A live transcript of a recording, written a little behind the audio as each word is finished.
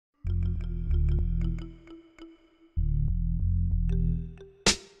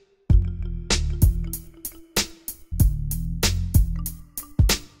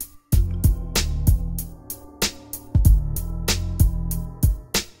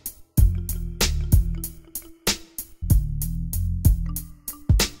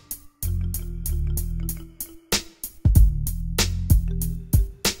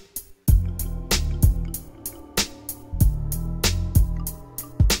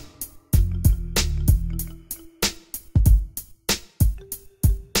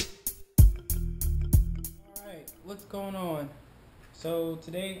What's going on? So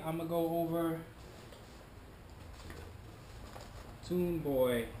today I'm gonna go over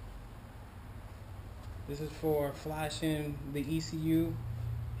Tuneboy. This is for flashing the ECU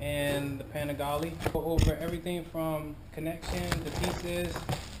and the Panigale. Go over everything from connection to pieces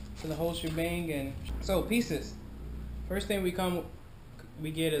to the whole shebang. And so pieces. First thing we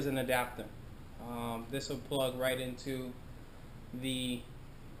get is an adapter. This will plug right into the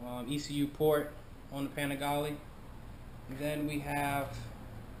ECU port on the Panigale. Then we have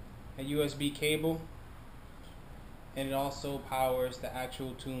a USB cable, and it also powers the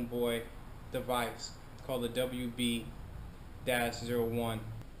actual Tuneboy device called the WB-01.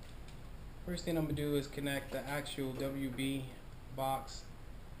 First thing I'm going to do is connect the actual WB box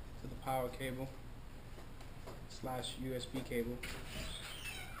to the power cable / USB cable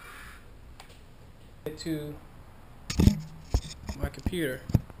to my computer.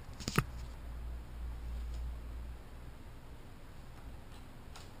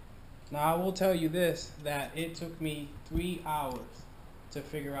 Now I will tell you this, that it took me 3 hours to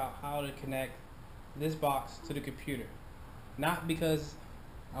figure out how to connect this box to the computer. Not because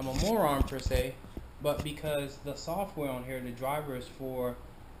I'm a moron per se, but because the software on here, the drivers for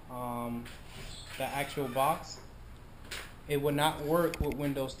the actual box, it would not work with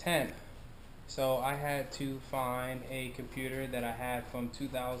Windows 10. So I had to find a computer that I had from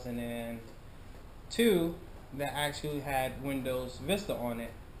 2002 that actually had Windows Vista on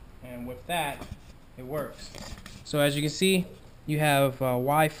it. And with that, it works. So as you can see, you have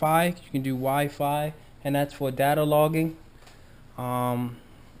Wi-Fi. You can do Wi-Fi, and that's for data logging. And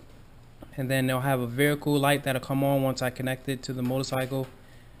then they'll have a vehicle light that'll come on once I connect it to the motorcycle.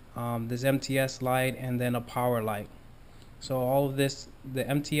 This MTS light, and then a power light. So all of this, the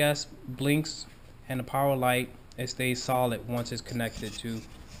MTS blinks, and the power light, it stays solid once it's connected to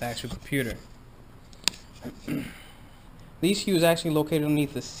the actual computer. The ECU is actually located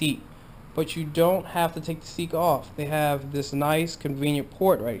underneath the seat, but you don't have to take the seat off. They have this nice convenient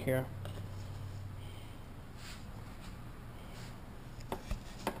port right here.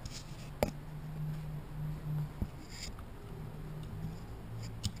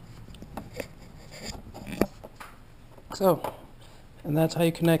 So, and that's how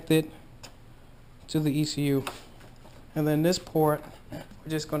you connect it to the ECU. And then this port, we're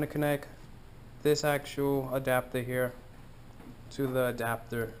just going to connect this actual adapter here to the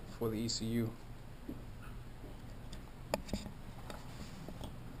adapter for the ECU.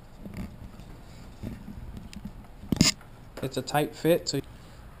 It's a tight fit, so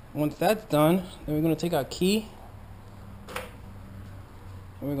once that's done, then we're going to take our key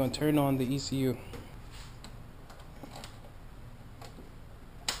and we're going to turn on the ECU.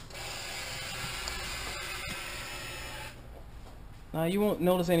 Now you won't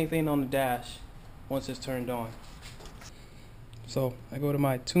notice anything on the dash once it's turned on. So I go to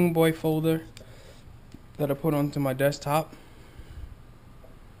my Tuneboy folder that I put onto my desktop.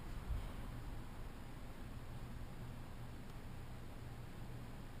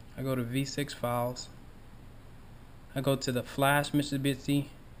 I go to V6 files. I go to the Flash Mitsubishi,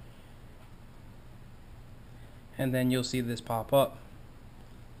 and then you'll see this pop up.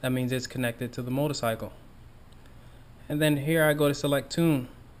 That means it's connected to the motorcycle. And then here I go to select tune.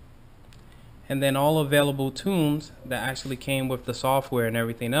 And then all available tunes that actually came with the software and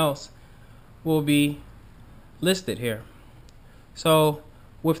everything else will be listed here. So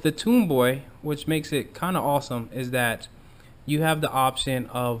with the Tuneboy, which makes it kind of awesome, is that you have the option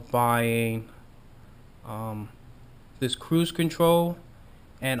of buying this cruise control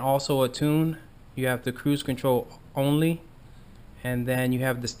and also a tune. You have the cruise control only, and then you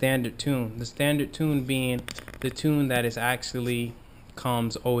have the standard tune. The standard tune being the tune that is actually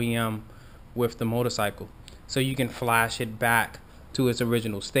comes OEM with the motorcycle, so you can flash it back to its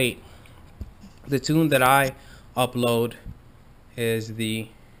original state. The tune that I upload is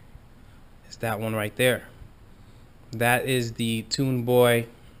that one right there. That is the Tuneboy,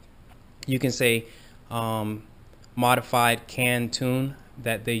 you can say modified canned tune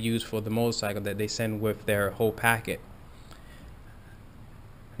that they use for the motorcycle, that they send with their whole packet.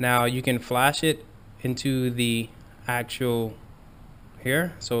 Now you can flash it into the actual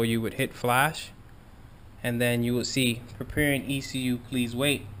here, so you would hit flash, and then you will see preparing ECU, please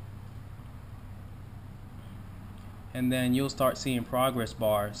wait, and then you'll start seeing progress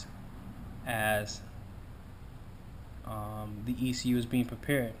bars as the ECU is being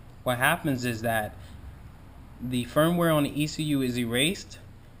prepared. What happens is that the firmware on the ECU is erased,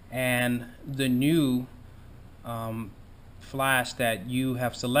 and the new flash that you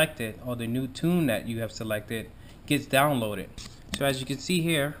have selected, or the new tune that you have selected, gets downloaded. So as you can see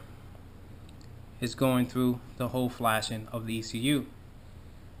here, is going through the whole flashing of the ECU.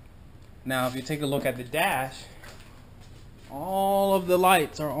 Now if you take a look at the dash, all of the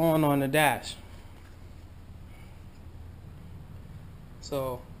lights are on the dash.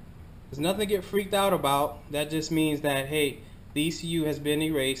 So there's nothing to get freaked out about. That just means that, hey, the ECU has been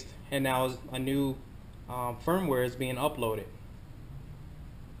erased and now a new firmware is being uploaded.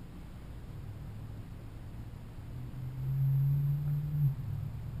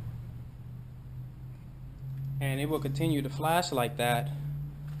 And it will continue to flash like that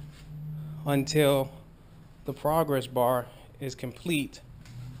until the progress bar is complete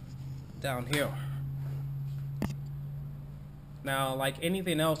down here. Now, like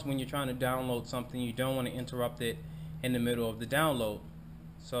anything else, when you're trying to download something, you don't want to interrupt it in the middle of the download.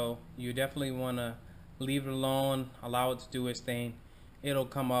 So you definitely want to leave it alone, allow it to do its thing. It'll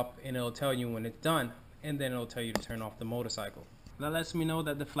come up and it'll tell you when it's done, and then it'll tell you to turn off the motorcycle. That lets me know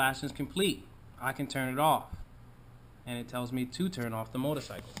that the flash is complete. I can turn it off, and it tells me to turn off the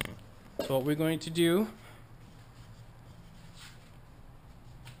motorcycle. So what we're going to do,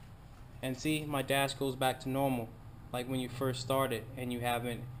 and see, my dash goes back to normal, like when you first started and you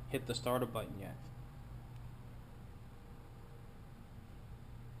haven't hit the starter button yet.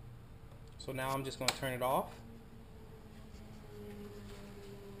 So now I'm just going to turn it off,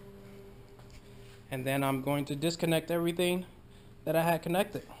 and then I'm going to disconnect everything that I had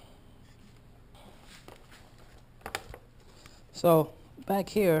connected. So back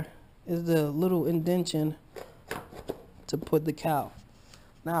here is the little indentation to put the cowl.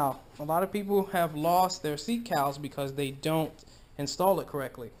 Now, a lot of people have lost their seat cowls because they don't install it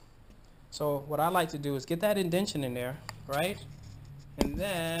correctly. So what I like to do is get that indentation in there, right? And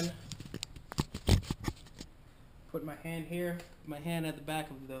then put my hand here, my hand at the back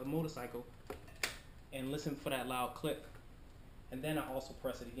of the motorcycle, and listen for that loud click. And then I also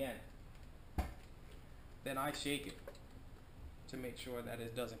press it again. Then I shake it to make sure that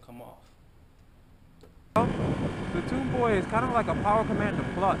it doesn't come off. The Tuneboy is kind of like a Power Commander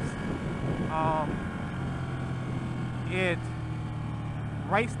Plus. It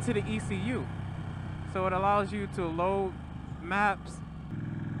writes to the ECU, so it allows you to load maps,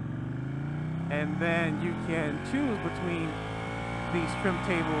 and then you can choose between these trim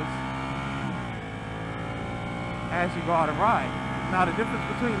tables as you go out and ride. Now the difference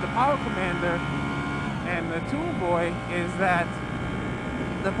between the Power Commander and the Tuneboy is that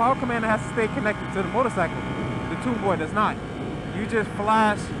the Power Commander has to stay connected to the motorcycle. The Tuneboy does not. You just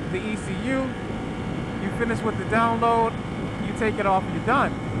flash the ECU, you finish with the download, you take it off, and you're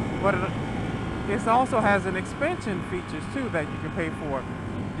done. But it also has an expansion features too that you can pay for.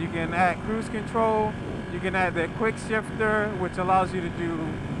 You can add cruise control, you can add the quick shifter, which allows you to do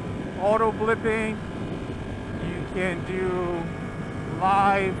auto blipping, you can do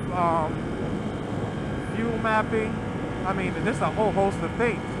live fuel mapping. I mean, just a whole host of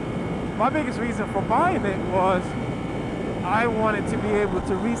things. My biggest reason for buying it was I wanted to be able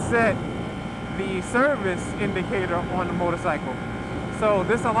to reset the service indicator on the motorcycle. So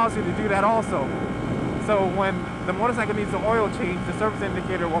this allows you to do that also. So when the motorcycle needs an oil change, the service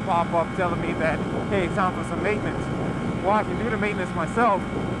indicator will pop up telling me that, hey, it's time for some maintenance. Well, I can do the maintenance myself,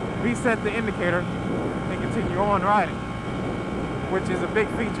 reset the indicator, and continue on riding, which is a big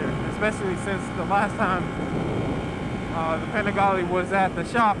feature, especially since the last time the Panigale was at the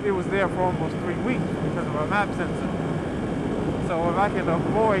shop, it was there for almost 3 weeks because of a map sensor. So if I can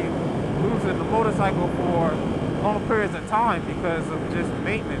avoid losing the motorcycle for long periods of time because of just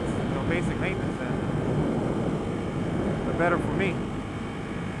maintenance, you know, basic maintenance, then the better for me.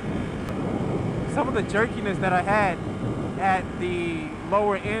 Some of the jerkiness that I had at the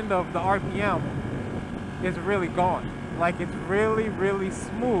lower end of the RPM is really gone. Like, it's really, really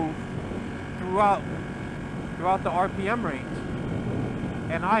smooth throughout the RPM range,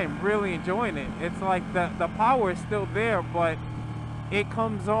 and I am really enjoying it. It's like the power is still there, but it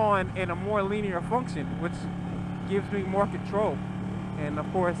comes on in a more linear function, which gives me more control, and of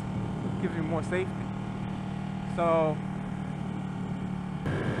course gives me more safety. So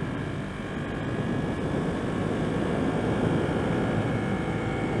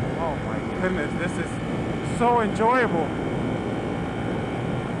oh my goodness, this is so enjoyable.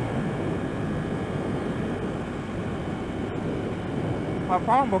 My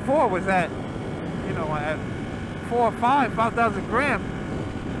problem before was that, you know, at 5,000 grams,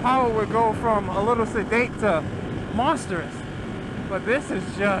 power would go from a little sedate to monstrous. But this is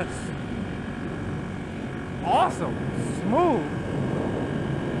just awesome, smooth.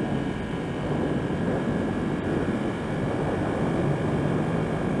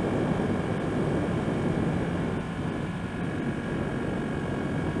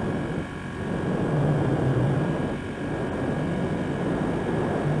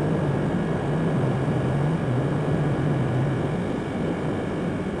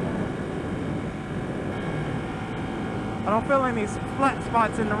 don't feel any flat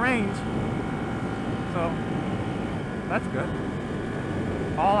spots in the range. So that's good.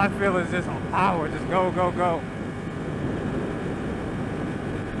 All I feel is just power, just go, go, go.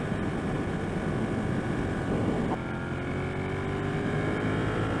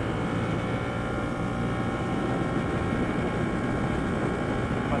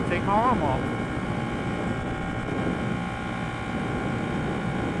 I'll take my arm off.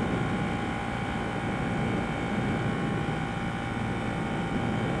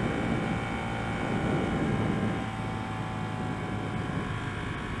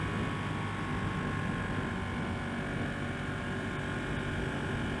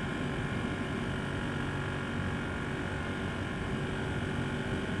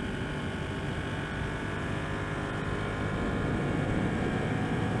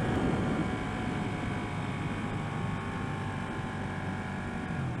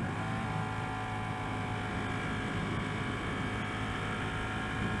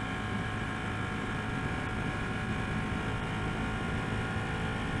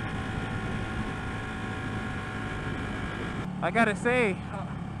 I gotta say,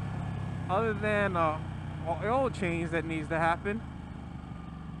 other than oil change that needs to happen,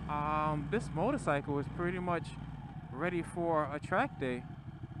 this motorcycle is pretty much ready for a track day.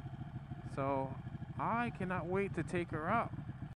 So I cannot wait to take her out.